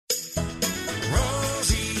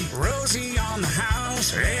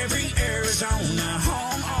house, every Arizona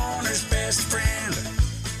homeowner's best friend.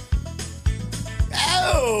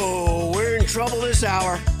 Oh, we're in trouble this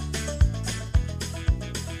hour.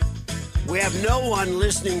 We have no one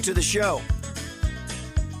listening to the show.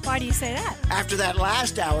 Why do you say that? After that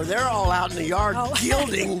last hour, they're all out in the yard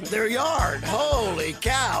gilding their yard. Holy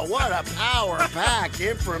cow, what a power-packed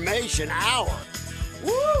information hour.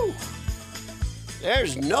 Woo!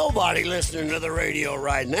 There's nobody listening to the radio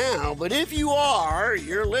right now, but if you are,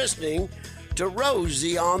 you're listening to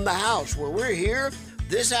Rosie on the House, where we're here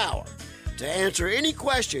this hour to answer any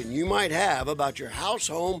question you might have about your house,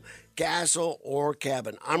 home, castle, or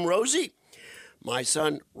cabin. I'm Rosie. My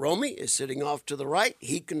son, Romy, is sitting off to the right.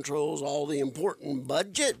 He controls all the important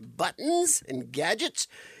budget buttons and gadgets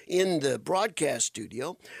in the broadcast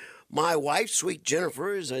studio. My wife, sweet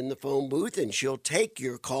Jennifer, is in the phone booth, and she'll take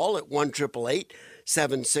your call at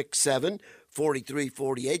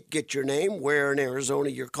 1-888-767-4348. Get your name, where in Arizona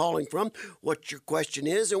you're calling from, what your question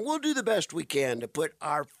is, and we'll do the best we can to put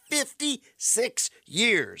our 56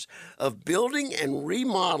 years of building and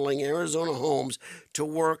remodeling Arizona homes to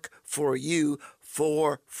work for you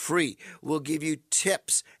for free. We'll give you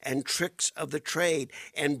tips and tricks of the trade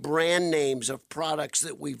and brand names of products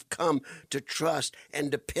that we've come to trust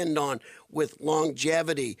and depend on with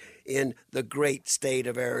longevity in the great state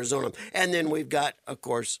of Arizona. And then we've got, of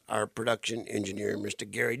course, our production engineer, Mr.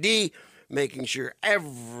 Gary D., making sure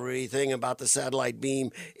everything about the satellite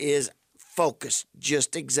beam is focused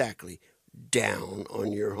just exactly down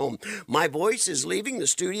on your home. My voice is leaving the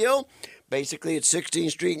studio, basically at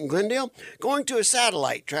 16th Street in Glendale, going to a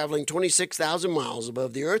satellite traveling 26,000 miles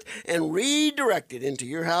above the earth and redirected into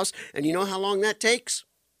your house. And you know how long that takes?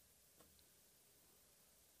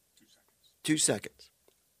 2 seconds.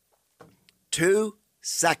 2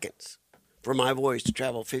 seconds for my voice to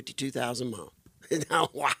travel 52,000 miles. Now,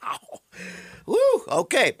 wow. Woo.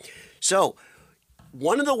 Okay. So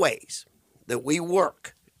one of the ways that we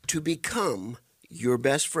work to become your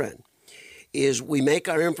best friend is we make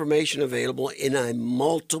our information available in a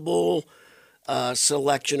multiple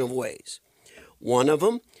selection of ways. One of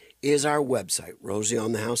them is our website,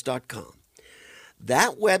 rosieonthehouse.com.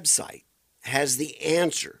 That website has the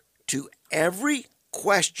answer to every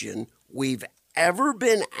question we've ever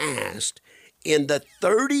been asked in the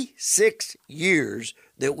 36 years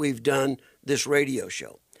that we've done this radio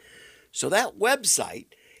show. So that website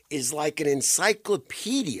is like an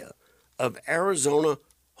encyclopedia of Arizona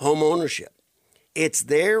home ownership. It's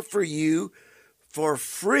there for you for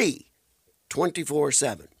free,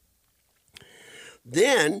 24/7.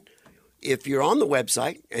 Then, if you're on the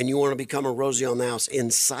website and you want to become a Rosie on the House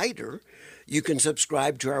insider, you can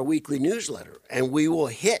subscribe to our weekly newsletter, and we will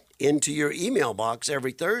hit into your email box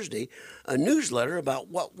every Thursday a newsletter about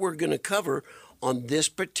what we're going to cover on this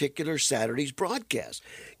particular Saturday's broadcast.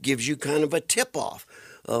 Gives you kind of a tip-off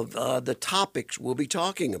of the topics we'll be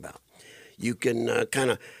talking about. You can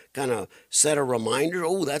kind of set a reminder,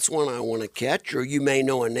 oh, that's one I want to catch, or you may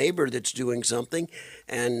know a neighbor that's doing something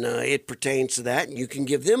and it pertains to that, and you can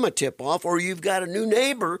give them a tip-off, or you've got a new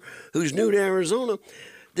neighbor who's new to Arizona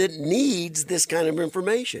that needs this kind of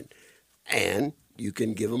information. And you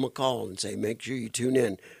can give them a call and say, make sure you tune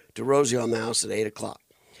in to Rosie on the House at 8 o'clock.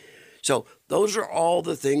 So those are all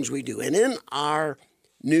the things we do. And in our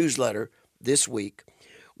newsletter this week,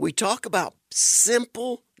 we talk about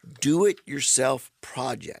simple do-it-yourself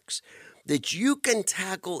projects that you can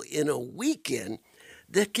tackle in a weekend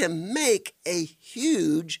that can make a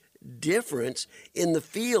huge difference in the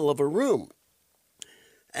feel of a room.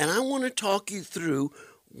 And I want to talk you through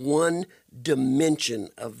one dimension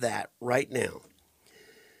of that right now.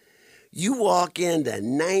 You walk into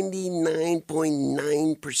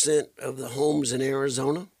 99.9% of the homes in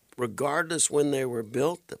Arizona, regardless when they were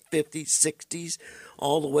built, the 50s, 60s,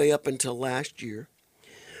 all the way up until last year,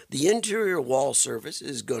 the interior wall surface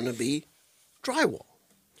is going to be drywall.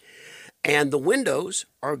 And the windows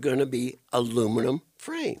are going to be aluminum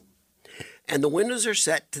frame. And the windows are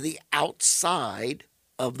set to the outside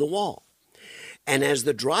of the wall. And as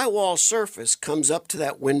the drywall surface comes up to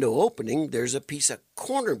that window opening, there's a piece of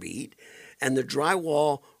corner bead, and the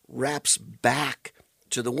drywall wraps back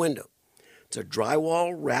to the window. It's a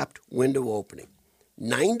drywall wrapped window opening.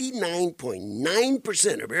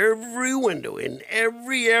 99.9% of every window in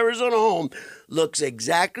every Arizona home looks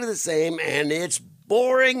exactly the same, and it's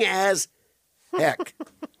boring as heck.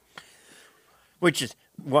 Which is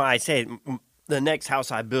why I say the next house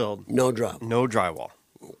I build, no drywall. No drywall.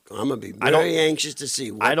 I'm going to be very anxious to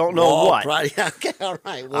see what. I don't know what. Okay, all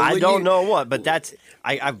right. Well, I don't know what, but that's,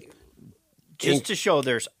 I just to show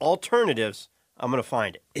there's alternatives I'm going to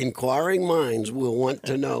find it. Inquiring minds will want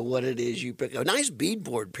to know what it is you pick. A nice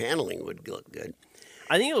beadboard paneling would look good.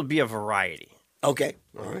 I think it'll be a variety. Okay,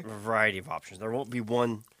 all right. A variety of options. There won't be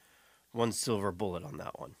one silver bullet on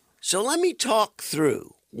that one. So let me talk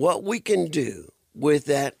through what we can do with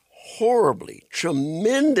that horribly,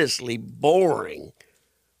 tremendously boring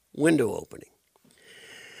window opening.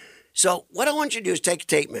 So what I want you to do is take a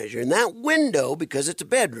tape measure, and that window, because it's a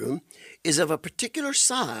bedroom, is of a particular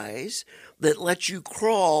size that lets you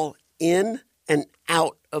crawl in and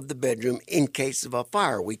out of the bedroom in case of a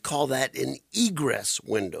fire. We call that an egress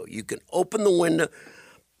window. You can open the window,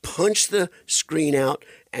 punch the screen out,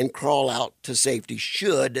 and crawl out to safety,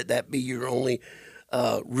 should that be your only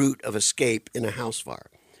route of escape in a house fire.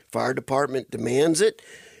 Fire department demands it.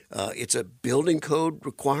 It's a building code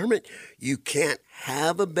requirement. You can't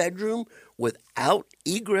have a bedroom without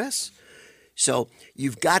egress. So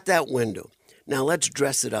you've got that window. Now let's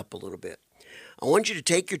dress it up a little bit. I want you to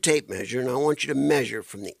take your tape measure, and I want you to measure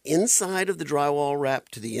from the inside of the drywall wrap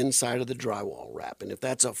to the inside of the drywall wrap. And if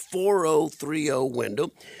that's a 4030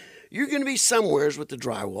 window, you're going to be somewheres with the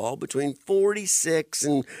drywall between 46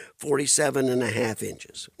 and 47 and a half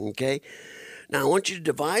inches, okay? Now, I want you to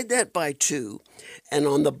divide that by 2, and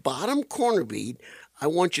on the bottom corner bead, I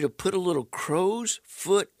want you to put a little crow's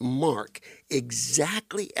foot mark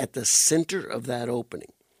exactly at the center of that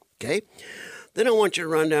opening, okay? Then I want you to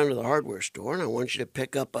run down to the hardware store, and I want you to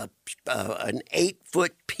pick up an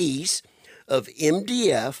 8-foot piece of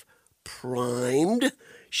MDF primed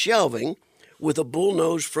shelving with a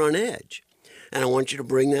bullnose front edge. And I want you to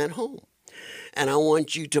bring that home. And I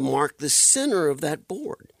want you to mark the center of that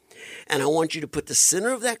board. And I want you to put the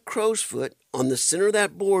center of that crow's foot on the center of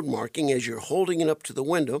that board marking as you're holding it up to the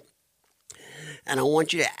window. And I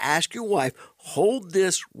want you to ask your wife, hold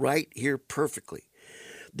this right here perfectly.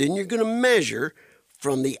 Then you're going to measure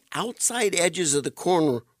from the outside edges of the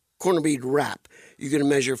corner bead wrap. You're going to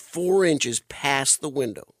measure 4 inches past the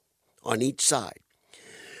window on each side.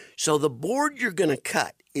 So the board you're going to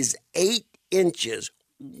cut is 8 inches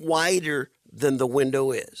wider than the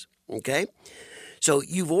window is, okay? So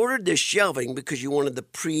you've ordered this shelving because you wanted the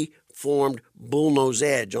pre-formed bullnose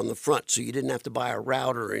edge on the front, so you didn't have to buy a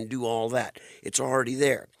router and do all that. It's already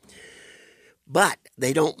there. But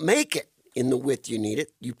they don't make it in the width you need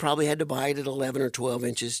it. You probably had to buy it at 11 or 12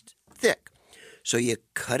 inches thick. So you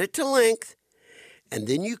cut it to length, and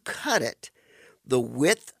then you cut it the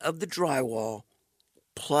width of the drywall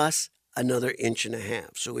plus another 1.5 inches.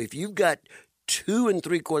 So if you've got 2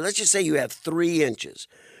 3/4, let's just say you have 3 inches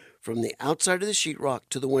from the outside of the sheetrock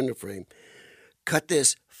to the window frame, cut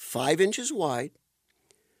this 5 inches wide,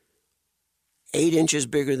 8 inches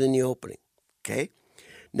bigger than the opening, okay?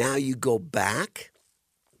 Now you go back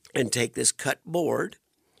and take this cut board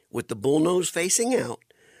with the bullnose facing out,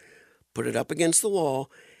 put it up against the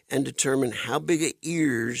wall, and determine how big of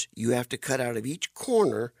ears you have to cut out of each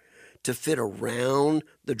corner to fit around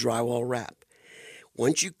the drywall wrap.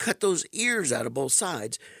 Once you cut those ears out of both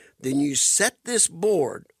sides, then you set this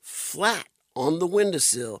board flat on the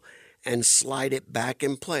windowsill and slide it back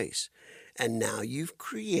in place. And now you've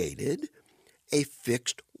created a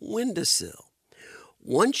fixed windowsill.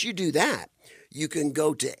 Once you do that, you can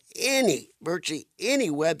go to virtually any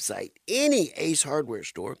website, any Ace Hardware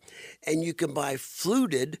store, and you can buy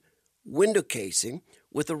fluted window casing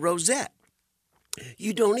with a rosette.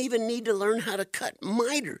 You don't even need to learn how to cut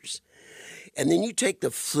miters. And then you take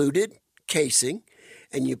the fluted casing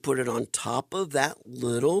and you put it on top of that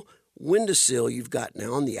little windowsill you've got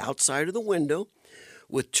now on the outside of the window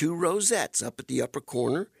with 2 rosettes up at the upper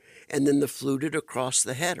corner and then the fluted across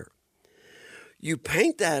the header. You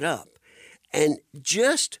paint that up, and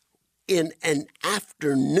just in an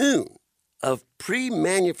afternoon of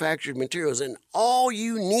pre-manufactured materials, and all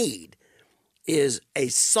you need is a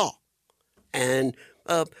saw, and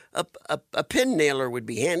a pin nailer would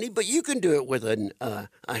be handy, but you can do it with a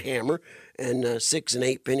hammer and 6 and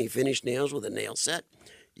 8 penny finish nails with a nail set.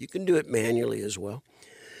 You can do it manually as well.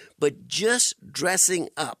 But just dressing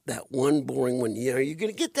up that one boring one, you're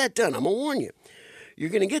going to get that done. I'm going to warn you. You're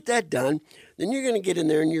going to get that done. Then you're going to get in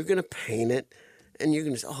there and you're going to paint it. And you're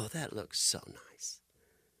going to say, oh, that looks so nice.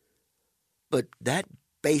 But that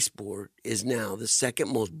baseboard is now the second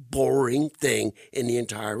most boring thing in the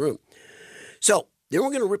entire room. So then we're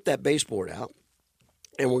going to rip that baseboard out.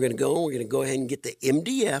 And we're going to go ahead and get the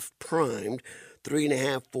MDF primed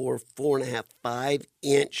 3.5, 4, 4.5,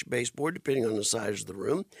 5-inch baseboard, depending on the size of the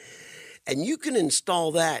room. And you can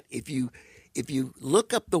install that if you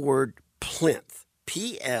look up the word plinth,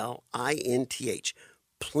 Plinth,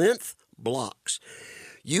 plinth blocks.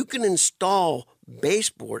 You can install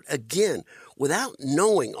baseboard, again, without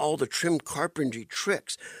knowing all the trim carpentry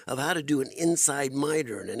tricks of how to do an inside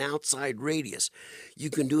miter and an outside radius.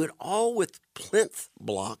 You can do it all with plinth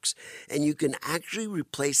blocks, and you can actually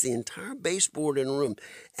replace the entire baseboard in a room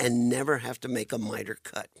and never have to make a miter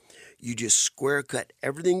cut. You just square cut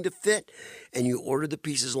everything to fit, and you order the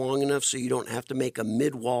pieces long enough so you don't have to make a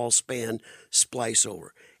mid-wall span splice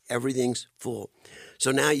over. Everything's full.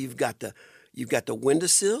 So now you've got the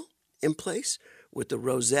windowsill in place with the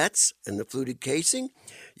rosettes and the fluted casing.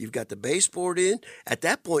 You've got the baseboard in. At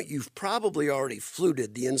that point, you've probably already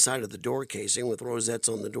fluted the inside of the door casing with rosettes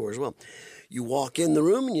on the door as well. You walk in the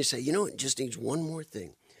room and you say, it just needs one more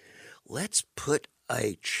thing. Let's put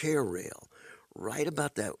a chair rail right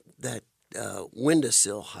about that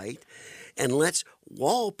windowsill height, and let's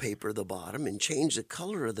wallpaper the bottom and change the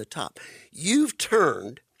color of the top. You've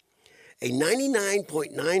turned a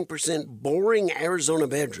 99.9% boring Arizona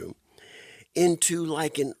bedroom into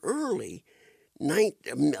like an late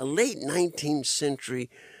 19th century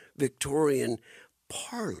Victorian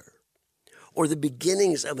parlor, or the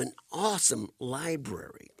beginnings of an awesome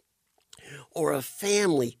library, or a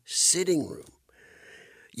family sitting room.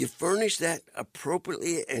 You furnish that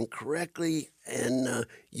appropriately and correctly, and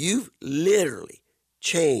you've literally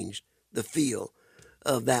changed the feel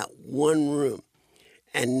of that one room.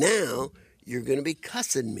 And now you're going to be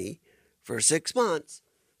cussing me for 6 months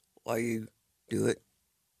while you do it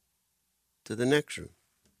to the next room,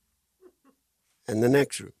 and the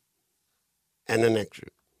next room, and the next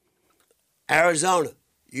room. Arizona,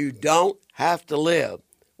 you don't have to live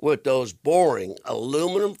with those boring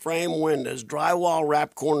aluminum frame windows, drywall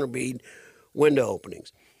wrap corner bead window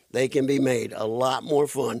openings. They can be made a lot more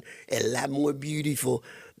fun, a lot more beautiful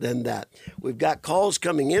than that. We've got calls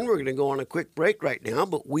coming in. We're going to go on a quick break right now,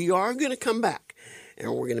 but we are going to come back,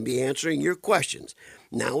 and we're going to be answering your questions.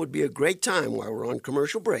 Now would be a great time while we're on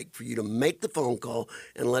commercial break for you to make the phone call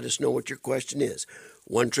and let us know what your question is.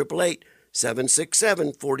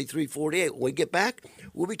 1-888-767-4348. When we get back,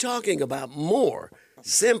 we'll be talking about more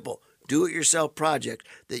simple do-it-yourself projects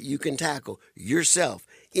that you can tackle yourself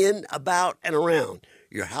in, about, and around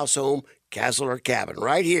your house, home, castle, or cabin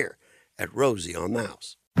right here at Rosie on the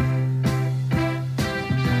House.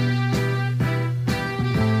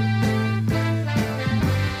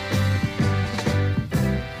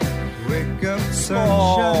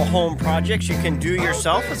 Small home projects you can do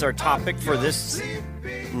yourself is our topic for this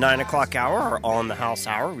 9 o'clock hour, or on the house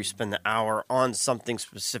hour. We spend the hour on something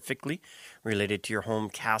specifically related to your home,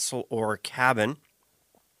 castle, or cabin.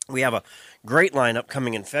 We have a great lineup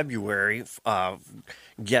coming in February of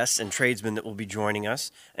guests and tradesmen that will be joining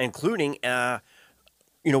us, including,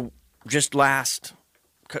 just last,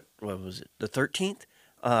 what was it, the 13th?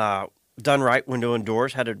 Done Right Window and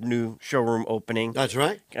Doors had a new showroom opening. That's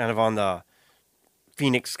right. Kind of on the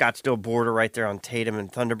Phoenix-Scottsdale border right there on Tatum and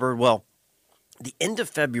Thunderbird. Well, the end of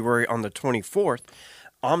February on the 24th,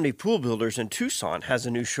 Omni Pool Builders in Tucson has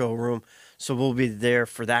a new showroom, so we'll be there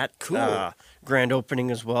for that grand opening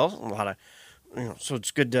as well. A lot of, so it's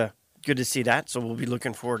good to see that. So we'll be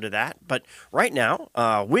looking forward to that. But right now,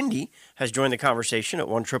 Wendy has joined the conversation at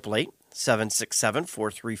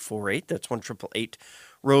 1-888-767-4348. That's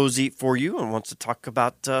 1-888-ROSIE for you, and wants to talk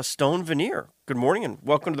about stone veneer. Good morning and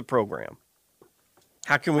welcome to the program.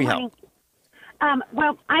 How can we help?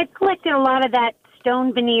 Well, I've collected a lot of that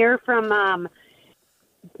stone veneer from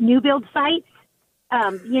new build sites,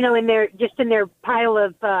 in their pile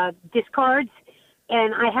of discards,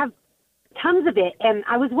 and I have tons of it. And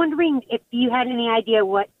I was wondering if you had any idea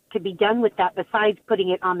what could be done with that besides putting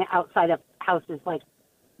it on the outside of houses, like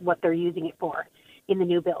what they're using it for in the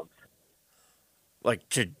new builds. Like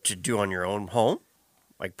to do on your own home,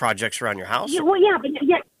 like projects around your house.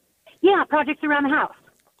 Yeah, projects around the house.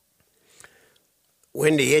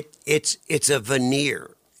 Wendy, it's a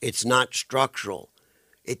veneer. It's not structural.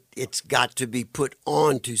 It's got to be put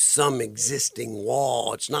onto some existing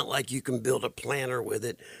wall. It's not like you can build a planter with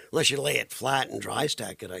it, unless you lay it flat and dry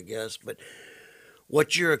stack it, I guess. But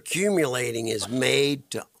what you're accumulating is made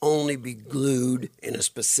to only be glued in a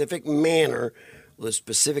specific manner with a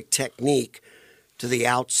specific technique to the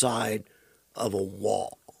outside of a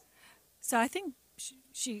wall. So I think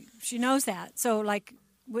she knows that. So, like,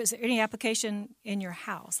 was there any application in your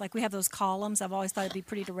house? Like, we have those columns. I've always thought it'd be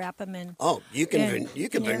pretty to wrap them in. Oh, you can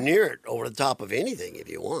veneer it over the top of anything if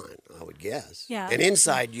you want, I would guess. Yeah. And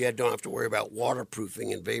inside, you don't have to worry about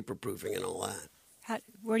waterproofing and vaporproofing and all that.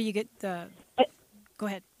 Where do you get the... Go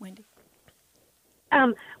ahead, Wendy.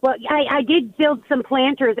 Well, I did build some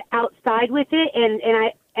planters outside with it,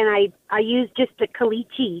 and I used just the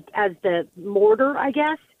caliche as the mortar, I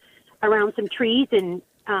guess, around some trees and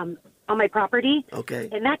on my property. Okay.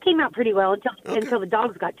 And that came out pretty well until the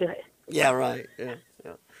dogs got to it. Yeah, right. Yeah.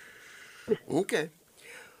 Okay.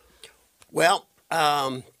 Well,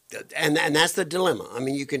 and that's the dilemma. I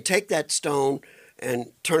mean, you can take that stone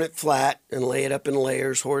and turn it flat and lay it up in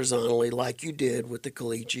layers horizontally, like you did with the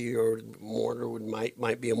caliche, or mortar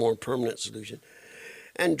might be a more permanent solution,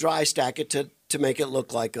 and dry stack it to make it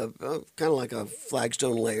look like a kind of like a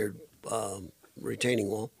flagstone layered retaining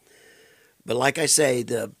wall. But like I say,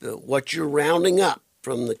 what you're rounding up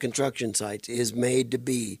from the construction sites is made to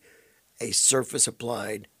be a surface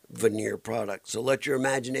applied veneer product. So let your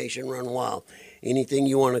imagination run wild. Anything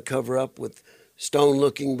you want to cover up with stone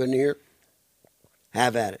looking veneer,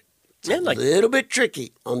 have at it. It's a little bit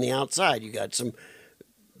tricky on the outside. You got some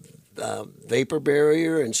vapor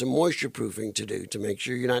barrier and some moisture proofing to do to make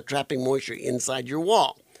sure you're not trapping moisture inside your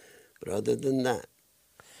wall. But other than that.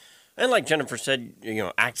 And like Jennifer said,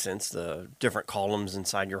 accents, the different columns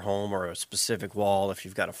inside your home or a specific wall if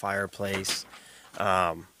you've got a fireplace.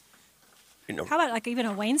 How about like even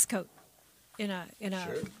a wainscot on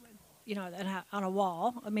a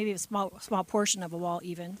wall, or maybe a small portion of a wall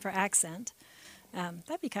even for accent.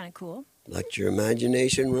 That'd be kind of cool. Let your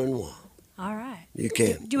imagination run wild. All right. You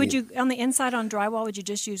can. Would you on the inside on drywall? Would you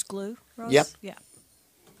just use glue, Rose? Yep. Yeah.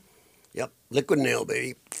 Yep. Liquid nail,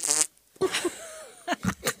 baby.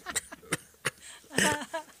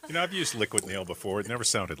 I've used liquid nail before. It never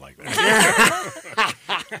sounded like that.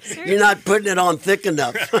 You're not putting it on thick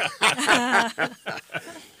enough.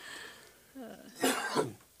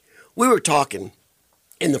 We were talking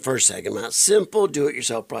in the first segment about simple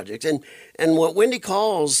do-it-yourself projects. And what Wendy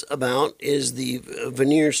calls about is the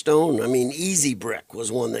veneer stone. I mean, Easy Brick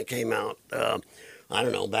was one that came out,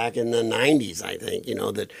 back in the 90s, I think,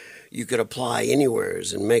 that you could apply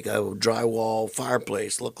anywheres and make a drywall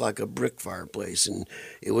fireplace look like a brick fireplace. And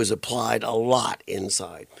it was applied a lot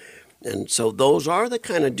inside. And so those are the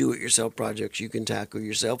kind of do-it-yourself projects you can tackle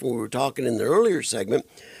yourself. And we were talking in the earlier segment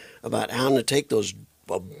about how to take those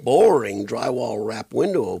boring drywall wrap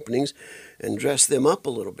window openings and dress them up a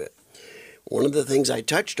little bit. One of the things I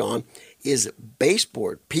touched on is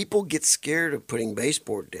baseboard. People get scared of putting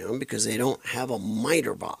baseboard down because they don't have a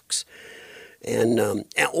miter box.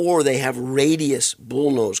 Or they have radius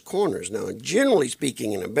bullnose corners. Now, generally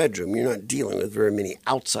speaking, in a bedroom, you're not dealing with very many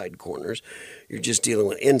outside corners. You're just dealing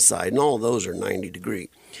with inside, and all of those are 90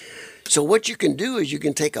 degree. So what you can do is you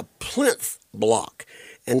can take a plinth block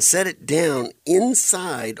and set it down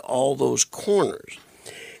inside all those corners.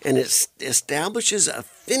 And it establishes a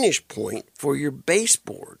finish point for your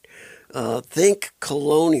baseboard. Think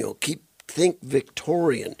colonial, think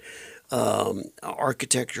Victorian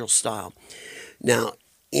architectural style. Now,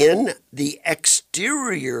 in the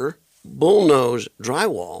exterior bullnose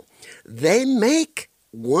drywall, they make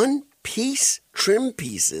one-piece trim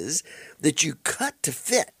pieces that you cut to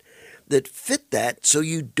fit that so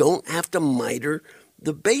you don't have to miter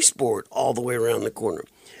the baseboard all the way around the corner.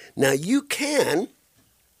 Now, you can,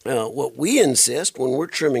 what we insist when we're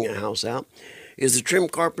trimming a house out is the trim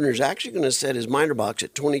carpenter is actually going to set his miter box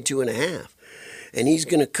at 22.5, and he's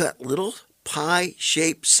going to cut little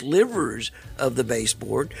pie-shaped slivers of the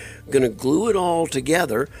baseboard, going to glue it all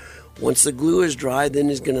together. Once the glue is dry, then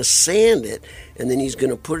he's going to sand it, and then he's going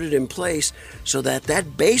to put it in place so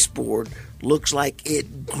that baseboard looks like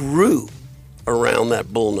it grew around that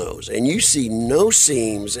bullnose. And you see no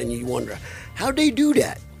seams, and you wonder, how'd they do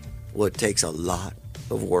that? Well, it takes a lot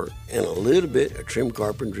of work and a little bit of trim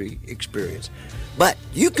carpentry experience. But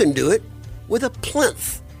you can do it with a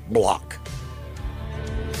plinth block.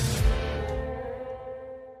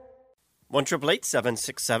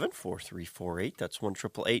 1-888-767-4348. That's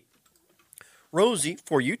 1-888 Rosie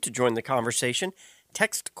for you to join the conversation.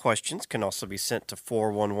 Text questions can also be sent to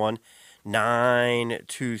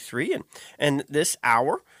 411-923. And this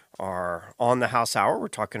hour, our On the House hour, we're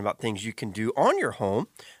talking about things you can do on your home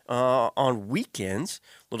on weekends,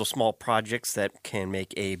 little small projects that can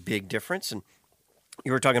make a big difference. And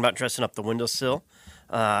you were talking about dressing up the windowsill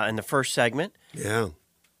in the first segment. Yeah.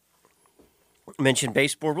 Mentioned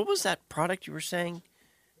baseboard. What was that product you were saying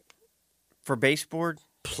for baseboard?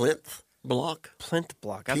 Plinth block. Plinth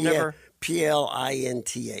block. I've never. Plinth.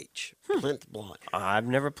 Plinth block. I've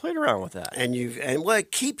never played around with that. And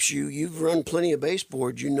it keeps you. You've run plenty of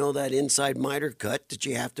baseboards. You know that inside miter cut that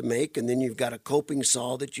you have to make, and then you've got a coping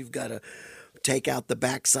saw that you've got to take out the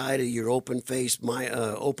backside of your open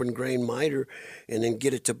grain miter, and then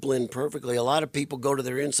get it to blend perfectly. A lot of people go to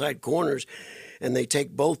their inside corners, and they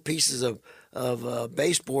take both pieces of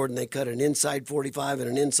baseboard and they cut an inside 45 and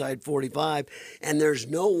an inside 45, and there's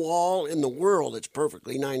no wall in the world that's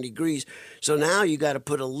perfectly 90 degrees. So now you got to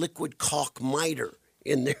put a liquid caulk miter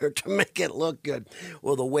in there to make it look good.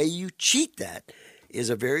 Well, the way you cheat that is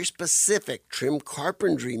a very specific trim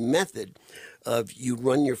carpentry method of you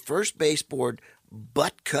run your first baseboard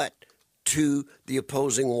butt cut to the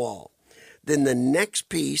opposing wall. Then the next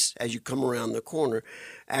piece, as you come around the corner,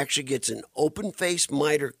 actually gets an open face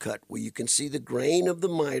miter cut where you can see the grain of the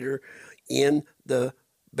miter in the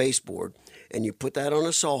baseboard, and you put that on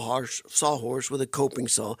a sawhorse with a coping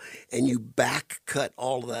saw, and you back cut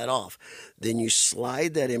all of that off. Then you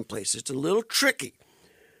slide that in place. It's a little tricky,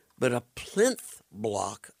 but a plinth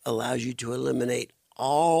block allows you to eliminate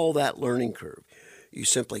all that learning curve. You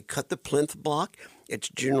simply cut the plinth block. It's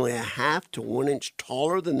generally a 1/2 to 1 inch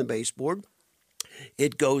taller than the baseboard.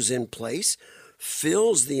 It goes in place,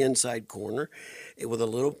 fills the inside corner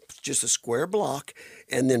with just a square block,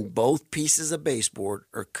 and then both pieces of baseboard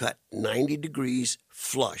are cut 90 degrees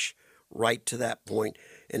flush right to that point,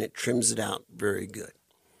 and it trims it out very good.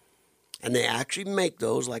 And they actually make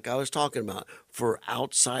those, like I was talking about, for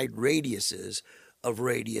outside radiuses of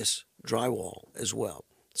radius drywall as well.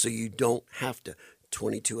 So you don't have to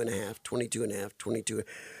 22.5, 22.5, 22.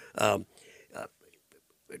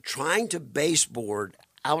 Trying to baseboard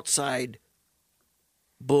outside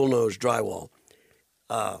bullnose drywall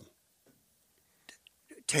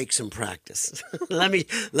takes some practice. let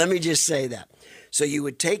me just say that. So you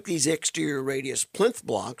would take these exterior radius plinth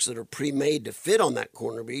blocks that are pre-made to fit on that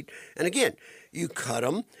corner bead, and again, you cut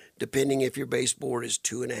them depending if your baseboard is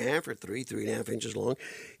 2.5 or 3.5 inches long.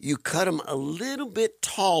 You cut them a little bit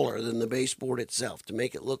taller than the baseboard itself to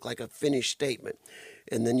make it look like a finished statement,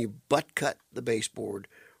 and then you butt cut the baseboard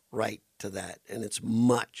right to that, and it's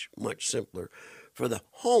much, much simpler for the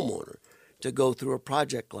homeowner to go through a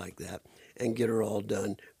project like that and get her all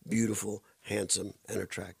done beautiful, handsome, and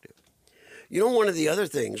attractive. You know, one of the other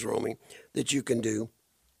things, Romy, that you can do,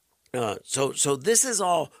 so this is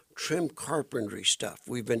all trim carpentry stuff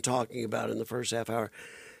we've been talking about in the first half hour.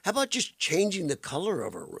 How about just changing the color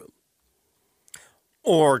of a room?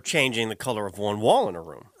 Or changing the color of one wall in a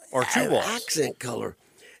room, or two walls. Accent color.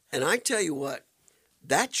 And I tell you what,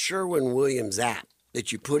 that Sherwin-Williams app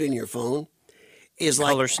that you put in your phone is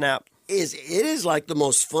like Color Snap. It is like the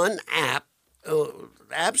most fun app.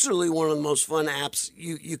 Absolutely one of the most fun apps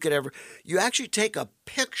you could ever. You actually take a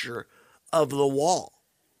picture of the wall,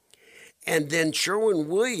 and then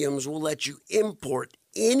Sherwin-Williams will let you import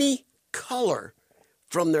any color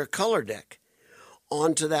from their color deck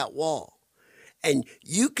onto that wall, and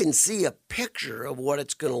you can see a picture of what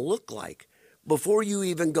it's going to look like before you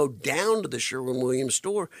even go down to the Sherwin-Williams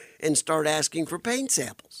store and start asking for paint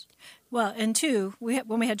samples. Well, and two,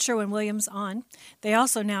 when we had Sherwin-Williams on, they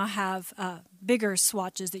also now have bigger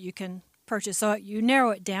swatches that you can purchase. So you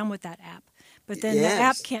narrow it down with that app. But then the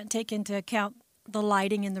app can't take into account the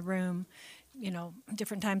lighting in the room,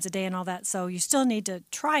 different times of day and all that. So you still need to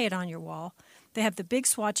try it on your wall. They have the big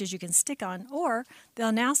swatches you can stick on, or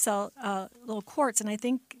they'll now sell little quartz, and I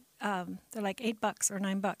think they're like $8 or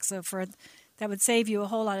 $9. So that would save you a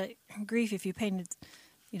whole lot of grief if you painted,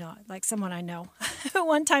 like someone I know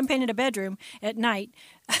one time painted a bedroom at night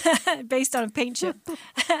based on a paint chip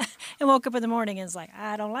and woke up in the morning and was like,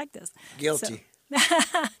 I don't like this. Guilty.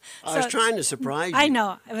 I was trying to surprise you. I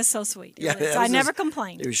know. It was so sweet. Yeah, really. So I never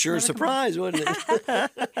complained. It was sure a surprise, wasn't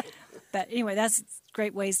it? But anyway, that's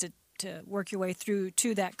great ways to work your way through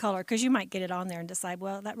to that color, because you might get it on there and decide,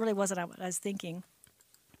 well, that really wasn't what I was thinking.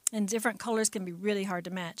 And different colors can be really hard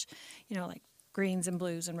to match, like greens and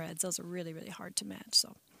blues and reds. Those are really, really hard to match.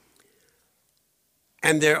 So.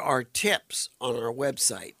 And there are tips on our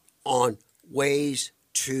website on ways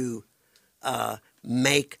to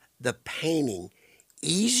make the painting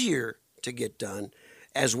easier to get done,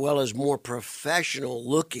 as well as more professional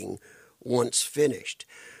looking once finished.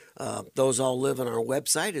 Those all live on our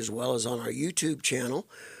website as well as on our YouTube channel,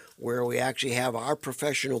 where we actually have our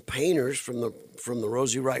professional painters from the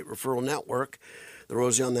Rosie Wright Referral Network, the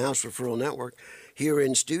Rosie on the House Referral Network, here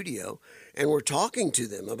in studio, and we're talking to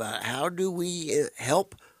them about how do we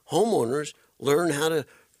help homeowners learn how to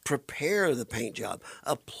prepare the paint job,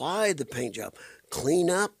 apply the paint job, clean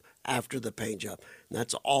up after the paint job. And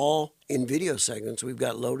that's all in video segments we've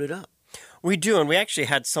got loaded up. We do, and we actually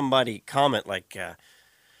had somebody comment,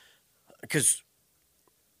 because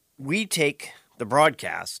we take the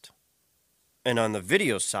broadcast, and on the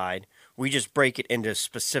video side, we just break it into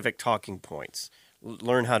specific talking points.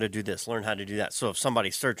 Learn how to do this, learn how to do that. So if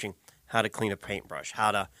somebody's searching how to clean a paintbrush,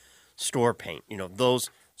 how to store paint,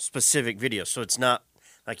 those specific videos. So it's not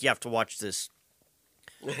like you have to watch this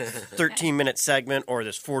 13-minute segment or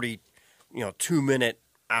this 2-minute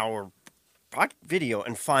hour video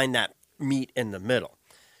and find that meat in the middle.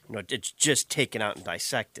 It's just taken out and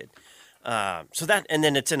dissected. So that, and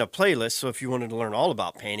then it's in a playlist. So if you wanted to learn all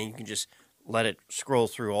about painting, you can just let it scroll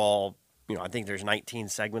through all. I think there's 19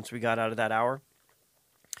 segments we got out of that hour.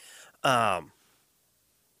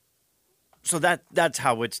 So that's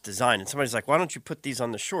how it's designed. And somebody's like, "Why don't you put these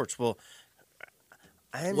on the shorts?" Well,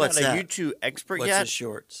 I'm not a YouTube expert yet. What's the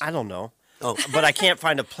shorts? I don't know. Oh, but I can't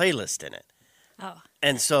find a playlist in it. Oh.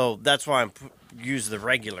 And so that's why I'm use the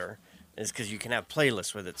regular, is because you can have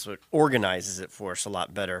playlists with it, so it organizes it for us a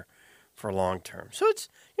lot better for long term. So it's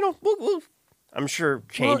we'll I'm sure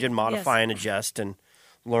change and modify and adjust and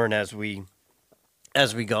learn as we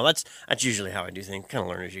go. That's usually how I do things. Kind of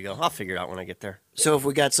learn as you go. I'll figure it out when I get there. So if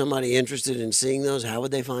we got somebody interested in seeing those, how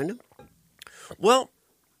would they find them? Well,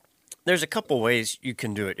 there's a couple ways you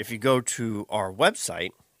can do it. If you go to our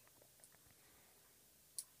website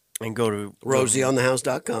and go to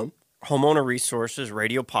rosieonthehouse.com, Homeowner Resources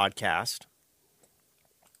Radio Podcast,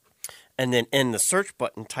 and then in the search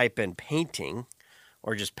button type in painting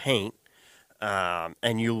or just paint,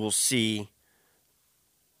 and you will see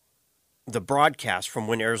the broadcast from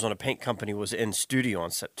when Arizona Paint Company was in studio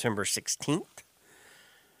on September 16th.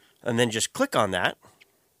 And then just click on that,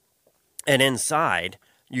 and inside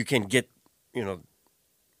you can get,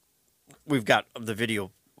 we've got the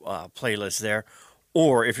video playlist there.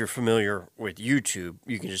 Or if you're familiar with YouTube,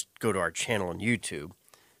 you can just go to our channel on YouTube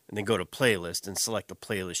and then go to playlist and select the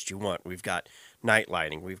playlist you want. We've got night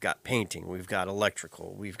lighting, we've got painting, we've got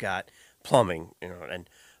electrical, we've got plumbing, and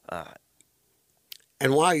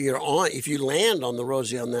while you're on, if you land on the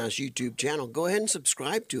Rosie on the House YouTube channel, go ahead and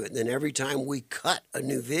subscribe to it. And then every time we cut a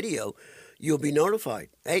new video, you'll be notified.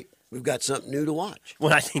 Hey, we've got something new to watch.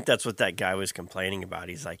 Well, I think that's what that guy was complaining about.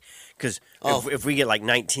 He's like, because if we get like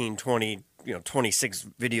 19, 20, 26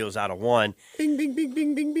 videos out of one, bing, bing, bing,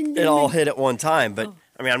 bing, bing, bing, it all hit at one time. But,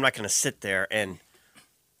 I mean, I'm not going to sit there and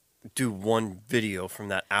do one video from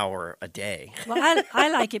that hour a day. Well,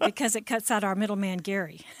 I like it because it cuts out our middleman,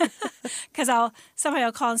 Gary. Because somebody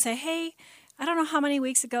will call and say, hey, I don't know how many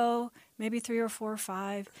weeks ago, maybe 3 or 4 or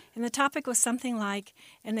 5, and the topic was something like,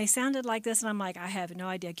 and they sounded like this, and I'm like, I have no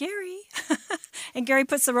idea. Gary. And Gary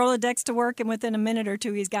puts the Rolodex to work, and within a minute or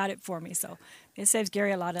two, he's got it for me. So it saves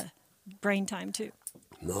Gary a lot of brain time, too.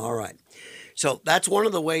 All right. So that's one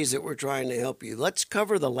of the ways that we're trying to help you. Let's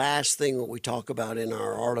cover the last thing that we talk about in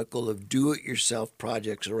our article of do-it-yourself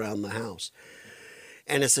projects around the house.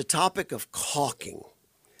 And it's a topic of caulking.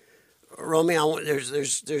 Romy,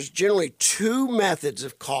 there's generally 2 methods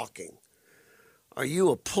of caulking. Are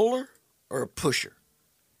you a puller or a pusher?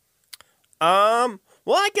 Well,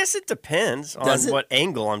 I guess it depends on what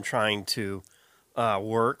angle I'm trying to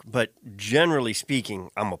work, but generally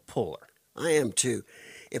speaking, I'm a puller. I am too.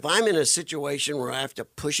 If I'm in a situation where I have to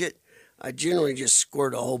push it, I generally just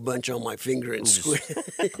squirt a whole bunch on my finger and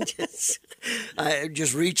I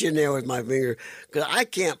just reach in there with my finger, because I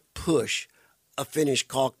can't push a finished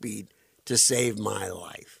caulk bead to save my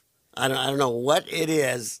life. I don't know what it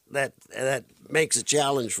is that makes a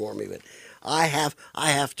challenge for me, but I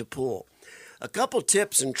have to pull. A couple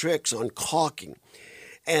tips and tricks on caulking,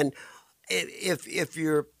 and if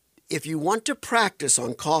you want to practice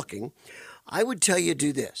on caulking, I would tell you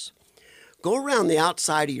do this. Go around the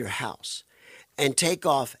outside of your house and take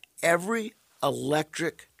off every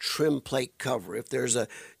electric trim plate cover. If there's a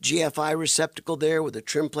GFI receptacle there with a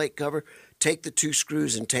trim plate cover, take the 2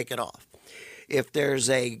 screws and take it off. If there's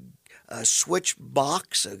a switch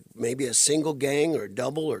box, maybe a single gang or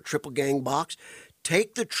double or triple gang box,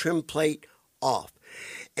 take the trim plate off.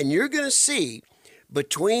 And you're going to see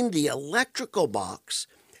between the electrical box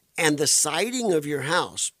and the siding of your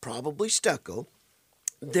house, probably stucco,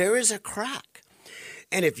 there is a crack.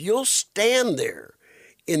 And if you'll stand there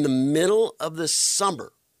in the middle of the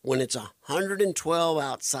summer when it's 112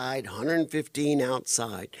 outside, 115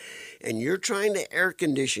 outside, and you're trying to air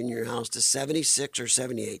condition your house to 76 or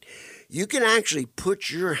 78, you can actually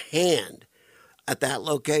put your hand at that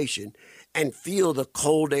location and feel the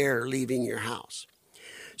cold air leaving your house.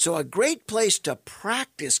 So a great place to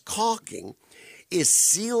practice caulking is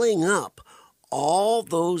sealing up all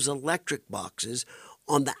those electric boxes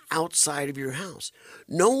on the outside of your house.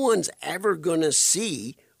 No one's ever going to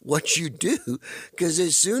see what you do, because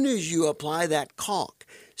as soon as you apply that caulk,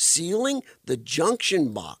 sealing the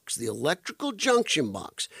junction box, the electrical junction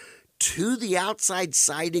box, to the outside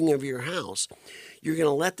siding of your house, you're going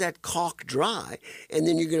to let that caulk dry, and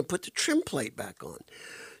then you're going to put the trim plate back on.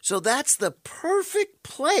 So that's the perfect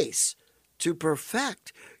place to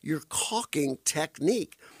perfect your caulking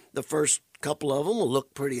technique the first couple of them will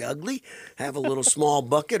look pretty ugly. Have a little small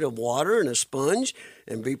bucket of water and a sponge,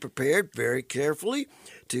 and be prepared very carefully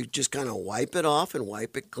to just kind of wipe it off and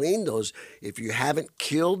wipe it clean. Those, if you haven't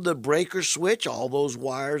killed the breaker switch, all those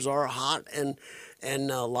wires are hot and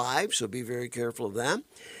live, so be very careful of that.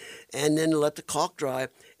 And then let the caulk dry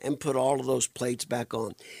and put all of those plates back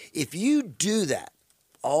on. If you do that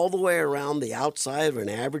all the way around the outside of an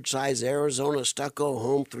average size Arizona stucco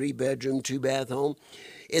home, 3-bedroom, 2-bath home,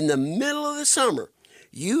 in the middle of the summer,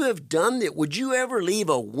 you have done it. Would you ever leave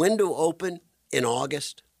a window open in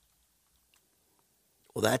August?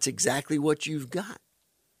 Well, that's exactly what you've got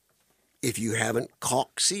if you haven't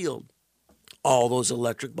caulk sealed all those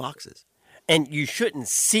electric boxes. And you shouldn't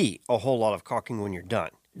see a whole lot of caulking when you're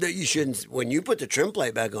done. You shouldn't. When you put the trim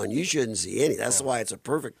plate back on, you shouldn't see any. That's why it's a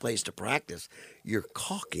perfect place to practice your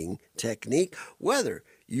caulking technique, whether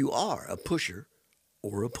you are a pusher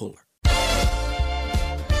or a puller.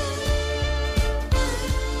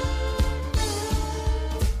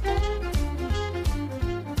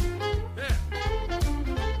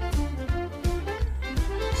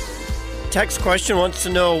 Text question wants to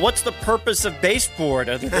know, what's the purpose of baseboard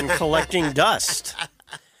other than collecting dust?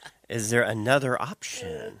 Is there another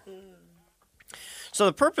option? So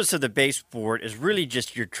the purpose of the baseboard is really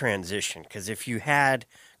just your transition, because if you had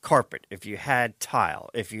carpet, if you had tile,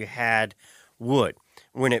 if you had wood,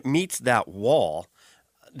 when it meets that wall,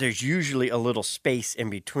 there's usually a little space in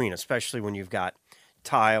between, especially when you've got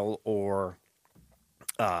tile or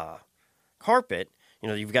carpet. You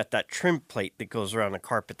know, you've got that trim plate that goes around the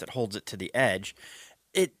carpet that holds it to the edge.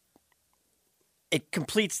 It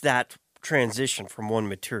completes that transition from one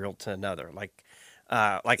material to another, like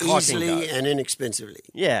caulking easily does. and inexpensively.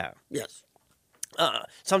 Yeah. Yes.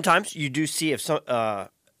 Sometimes you do see if a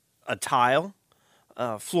tile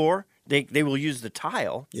floor, they will use the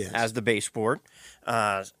tile Yes. as the baseboard.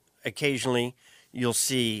 Occasionally, you'll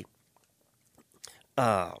see,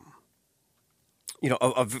 a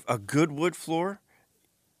good wood floor.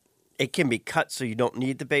 It can be cut so you don't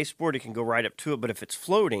need the baseboard. It can go right up to it. But if it's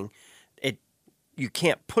floating, you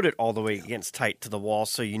can't put it all the way against tight to the wall,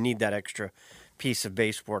 so you need that extra piece of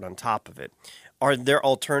baseboard on top of it. Are there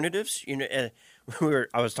alternatives? I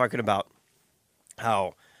was talking about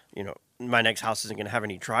how, my next house isn't going to have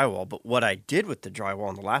any drywall, but what I did with the drywall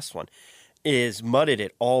on the last one is mudded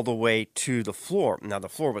it all the way to the floor. Now, the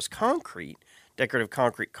floor was concrete, decorative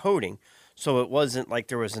concrete coating, so it wasn't like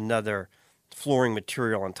there was another flooring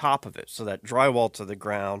material on top of it. So that drywall to the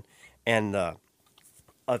ground and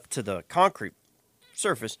up to the concrete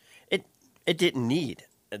surface, it didn't need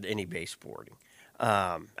any baseboarding.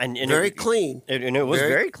 And very clean. And it was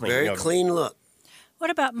very clean. Very clean look. What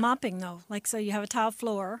about mopping, though? Like, so you have a tile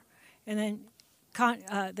floor, and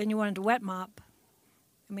then you wanted to wet mop.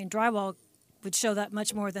 I mean, drywall would show that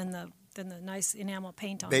much more than the nice enamel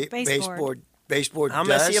paint on the baseboard. Baseboard How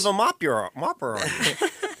does. messy of a mopper are you?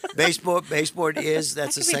 Baseboard is,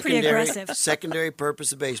 that's a That can be pretty aggressive. secondary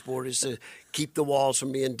purpose of baseboard is to keep the walls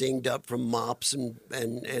from being dinged up from mops and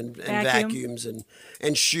vacuums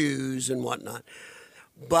and shoes and whatnot.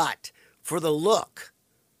 But for the look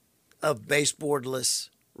of baseboardless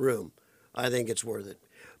room, I think it's worth it.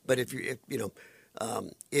 But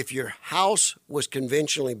if your house was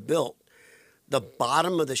conventionally built, the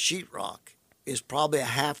bottom of the sheetrock is probably a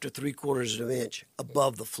 1/2 to 3/4 of an inch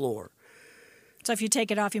above the floor. So if you take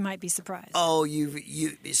it off, you might be surprised. Oh,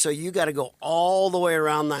 so you got to go all the way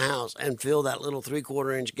around the house and fill that little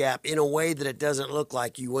 3/4 inch gap in a way that it doesn't look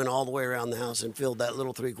like you went all the way around the house and filled that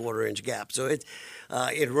little 3/4 inch gap. So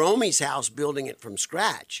in Romy's house, building it from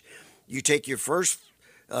scratch, you take your first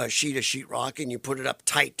sheet of sheetrock and you put it up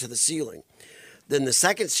tight to the ceiling. Then the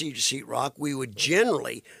second sheet of sheetrock we would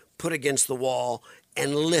generally put against the wall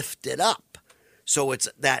and lift it up, so it's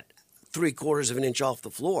that 3/4 of an inch off the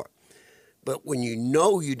floor. But when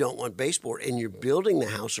you don't want baseboard and you're building the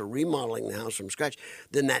house or remodeling the house from scratch,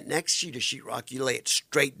 then that next sheet of sheetrock, you lay it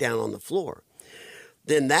straight down on the floor.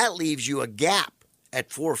 Then that leaves you a gap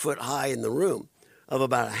at 4 foot high in the room of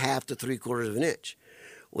about a 1/2 to 3/4 of an inch.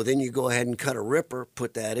 Well, then you go ahead and cut a ripper,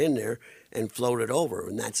 put that in there, and float it over.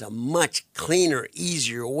 And that's a much cleaner,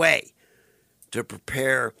 easier way to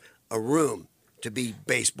prepare a room to be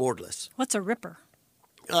baseboardless. What's a ripper?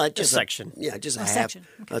 Just section. Just a section.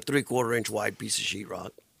 Okay. a 3/4 inch wide piece of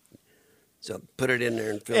sheetrock. So put it in there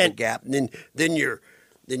and fill the gap, and then your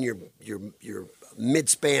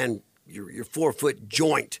midspan, your 4 foot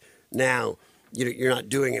joint. Now you're not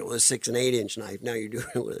doing it with a 6 and 8 inch knife. Now you're doing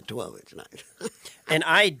it with a 12 inch knife. And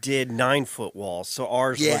I did 9-foot walls, so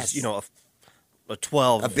ours was a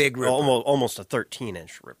 12, a big ripper, almost a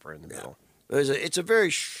 13-inch ripper in the middle. It's a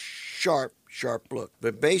very sharp look.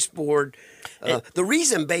 But baseboard, the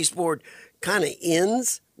reason baseboard kind of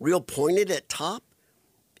ends real pointed at top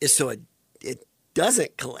is so it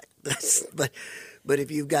doesn't collect. But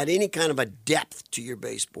if you've got any kind of a depth to your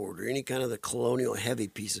baseboard or any kind of the colonial heavy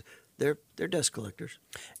pieces, they're dust collectors.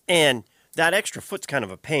 And that extra foot's kind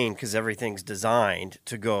of a pain because everything's designed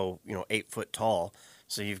to go, 8 foot tall.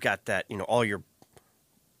 So you've got that,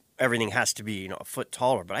 everything has to be, a foot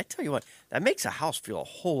taller. But I tell you what, that makes a house feel a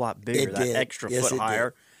whole lot bigger. That extra foot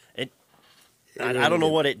higher. I don't know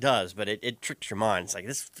what it does, but it tricks your mind. It's like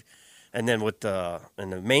this. And then in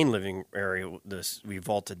the main living area, we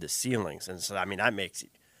vaulted the ceilings, and so that makes it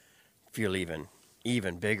feel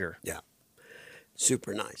even bigger. Yeah,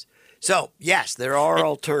 super nice. So yes, there are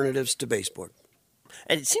alternatives to baseboard,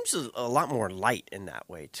 and it seems a lot more light in that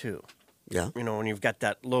way too. Yeah, when you've got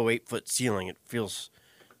that low 8-foot ceiling, it feels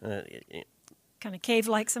kind of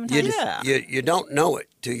cave-like sometimes. You don't know it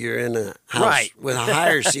till you're in a house with a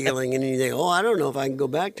higher ceiling, and you think, I don't know if I can go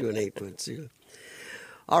back to an 8-foot ceiling.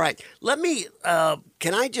 All right,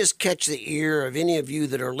 can I just catch the ear of any of you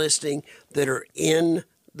that are listening that are in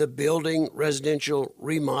the building residential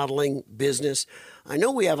remodeling business? I know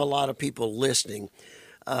we have a lot of people listening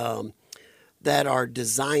that are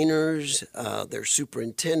designers, they're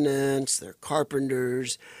superintendents, they're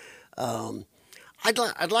carpenters.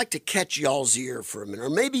 I'd like to catch y'all's ear for a minute, or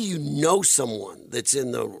maybe you know someone that's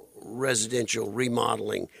in the residential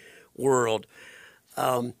remodeling world.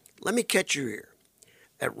 Let me catch your ear.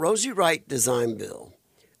 At Rosie Wright Design Bill,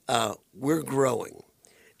 we're growing,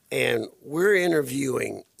 and we're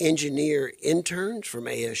interviewing engineer interns from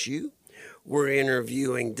ASU. We're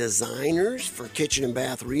interviewing designers for kitchen and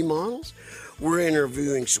bath remodels.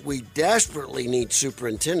 We desperately need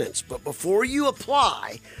superintendents. But before you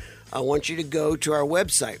apply, I want you to go to our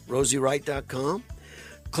website, rosiewright.com,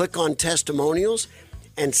 click on testimonials,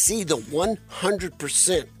 and see the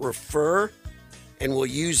 100% refer and we'll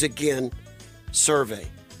use again survey.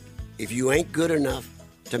 If you ain't good enough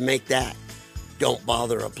to make that, don't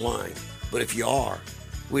bother applying. But if you are,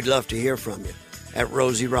 we'd love to hear from you at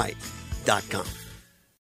rosiewright.com.